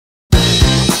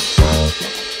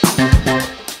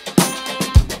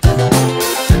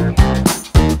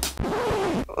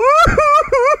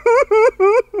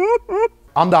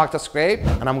I'm Dr. Scrape,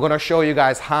 and I'm gonna show you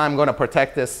guys how I'm gonna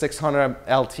protect this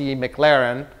 600LT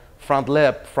Mclaren front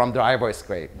lip from driveway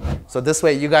scrape. So this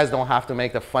way you guys don't have to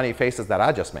make the funny faces that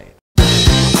I just made.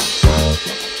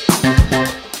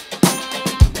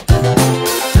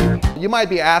 You might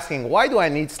be asking, why do I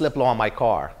need Sliplo on my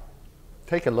car?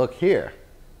 Take a look here.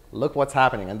 Look what's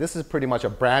happening. And this is pretty much a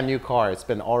brand new car. It's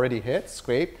been already hit,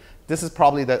 scraped. This is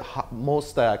probably the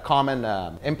most common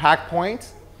impact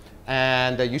point.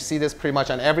 And you see this pretty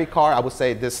much on every car. I would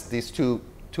say these two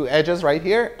edges right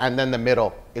here, and then the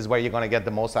middle is where you're gonna get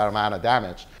the most amount of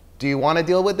damage. Do you wanna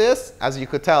deal with this? As you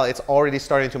could tell, it's already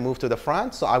starting to move to the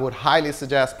front. So I would highly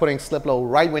suggest putting Sliplo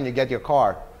right when you get your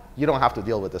car. You don't have to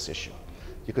deal with this issue.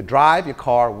 You could drive your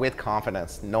car with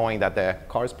confidence, knowing that the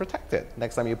car is protected.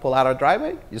 Next time you pull out a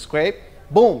driveway, you scrape,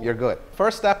 boom, you're good.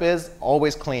 First step is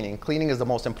always cleaning. Cleaning is the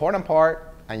most important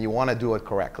part, and you wanna do it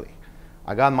correctly.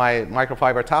 I got my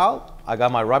microfiber towel, I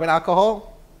got my rubbing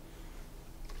alcohol.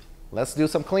 Let's do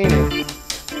some cleaning.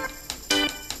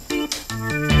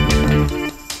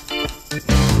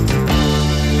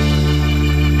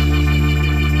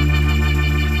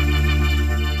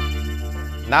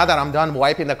 Now that I'm done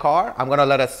wiping the car, I'm gonna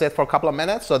let it sit for a couple of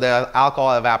minutes so the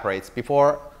alcohol evaporates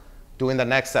before doing the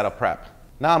next set of prep.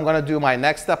 Now I'm gonna do my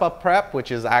next step of prep,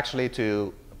 which is actually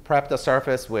to prep the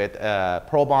surface with a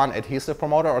Pro-Bond adhesive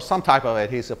promoter or some type of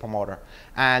adhesive promoter.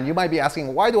 And you might be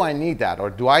asking, why do I need that, or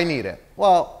do I need it?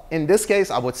 Well, in this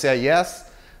case, I would say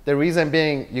yes. The reason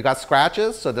being, you got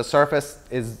scratches, so the surface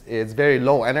is very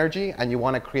low energy, and you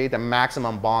want to create the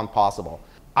maximum bond possible.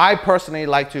 I personally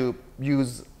like to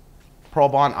use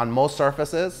Pro-Bond on most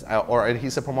surfaces, or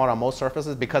adhesive promoter on most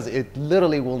surfaces, because it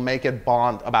literally will make it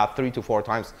bond about 3 to 4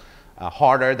 times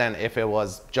harder than if it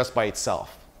was just by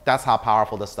itself. That's how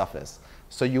powerful this stuff is.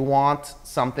 So you want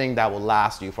something that will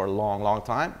last you for a long, long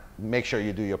time. Make sure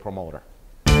you do your promoter.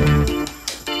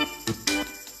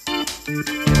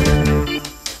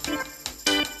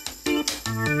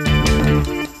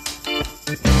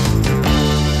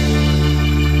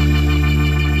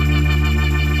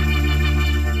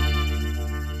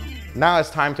 Now it's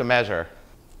time to measure.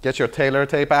 Get your tailor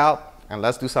tape out and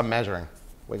let's do some measuring.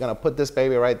 We're gonna put this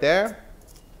baby right there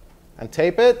and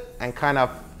tape it and kind of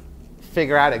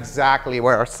figure out exactly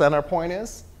where our center point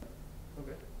is.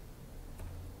 Okay.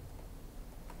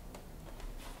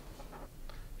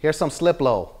 Here's some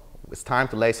Sliplo. It's time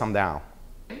to lay some down.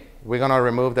 We're gonna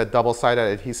remove the double-sided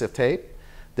adhesive tape.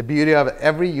 The beauty of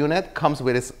every unit comes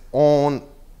with its own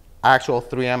actual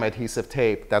 3M adhesive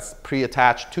tape that's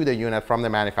pre-attached to the unit from the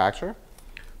manufacturer.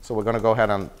 So we're gonna go ahead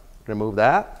and remove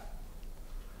that.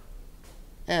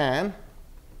 And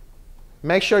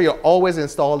make sure you always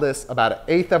install this about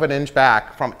 1/8 of an inch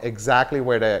back from exactly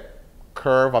where the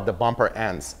curve of the bumper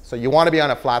ends. So you want to be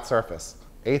on a flat surface,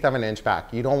 1/8 of an inch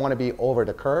back. You don't want to be over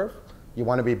the curve, you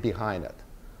want to be behind it.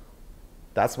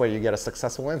 That's where you get a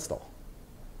successful install.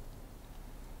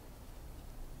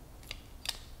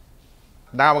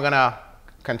 Now we're gonna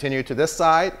continue to this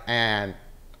side and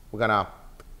we're gonna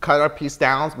cut our piece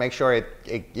down, make sure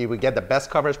you would get the best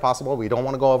coverage possible. We don't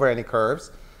want to go over any curves.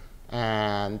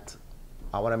 And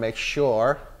I want to make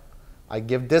sure I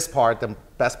give this part the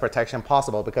best protection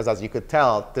possible, because as you could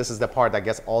tell, this is the part that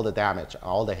gets all the damage,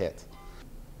 all the hit.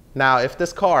 Now, if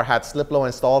this car had Sliplo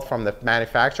installed from the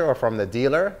manufacturer or from the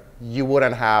dealer, you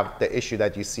wouldn't have the issue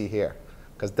that you see here,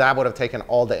 because that would have taken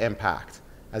all the impact.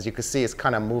 As you can see, it's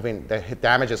kind of moving, the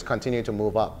damage is continuing to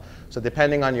move up. So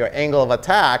depending on your angle of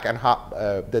attack and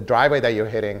how, the driveway that you're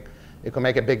hitting, it can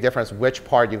make a big difference which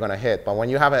part you're gonna hit. But when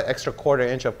you have an extra 1/4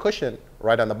 inch of cushion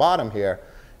right on the bottom here,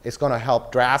 it's gonna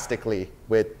help drastically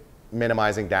with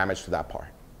minimizing damage to that part.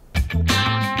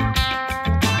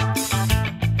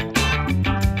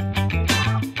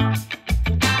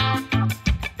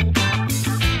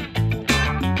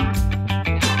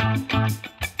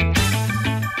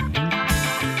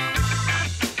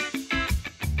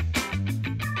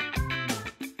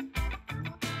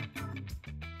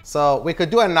 So we could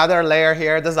do another layer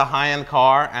here. This is a high-end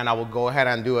car, and I will go ahead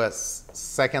and do a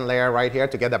second layer right here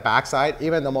to get the backside,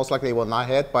 even though most likely it will not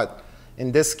hit, but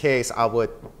in this case, I would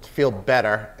feel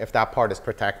better if that part is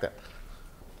protected.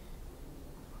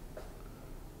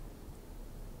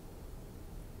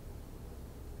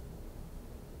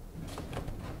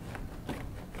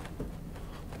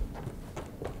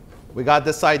 We got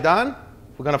this side done.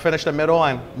 We're gonna finish the middle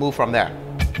and move from there.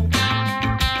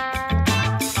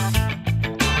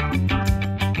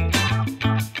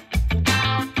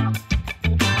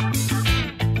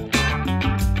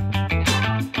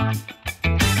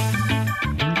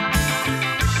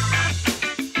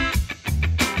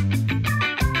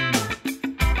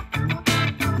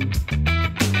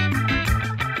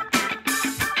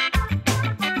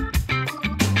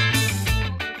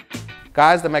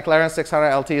 Guys, the Mclaren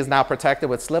 600LT is now protected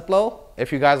with Sliplo.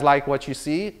 If you guys like what you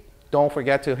see, don't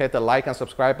forget to hit the like and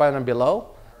subscribe button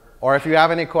below. Or if you have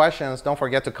any questions, don't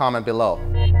forget to comment below.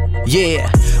 Yeah,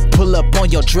 pull up on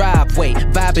your driveway,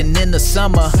 vibing in the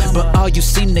summer, but all you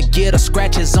seem to get are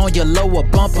scratches on your lower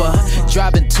bumper.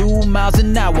 Driving 2 miles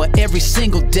an hour every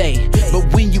single day,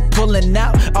 but when you pulling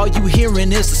out, all you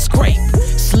hearing is a scrape.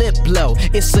 Sliplo,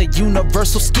 it's a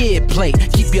universal skid plate.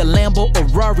 Keep your Lambo or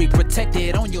Rari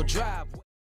protected on your driveway.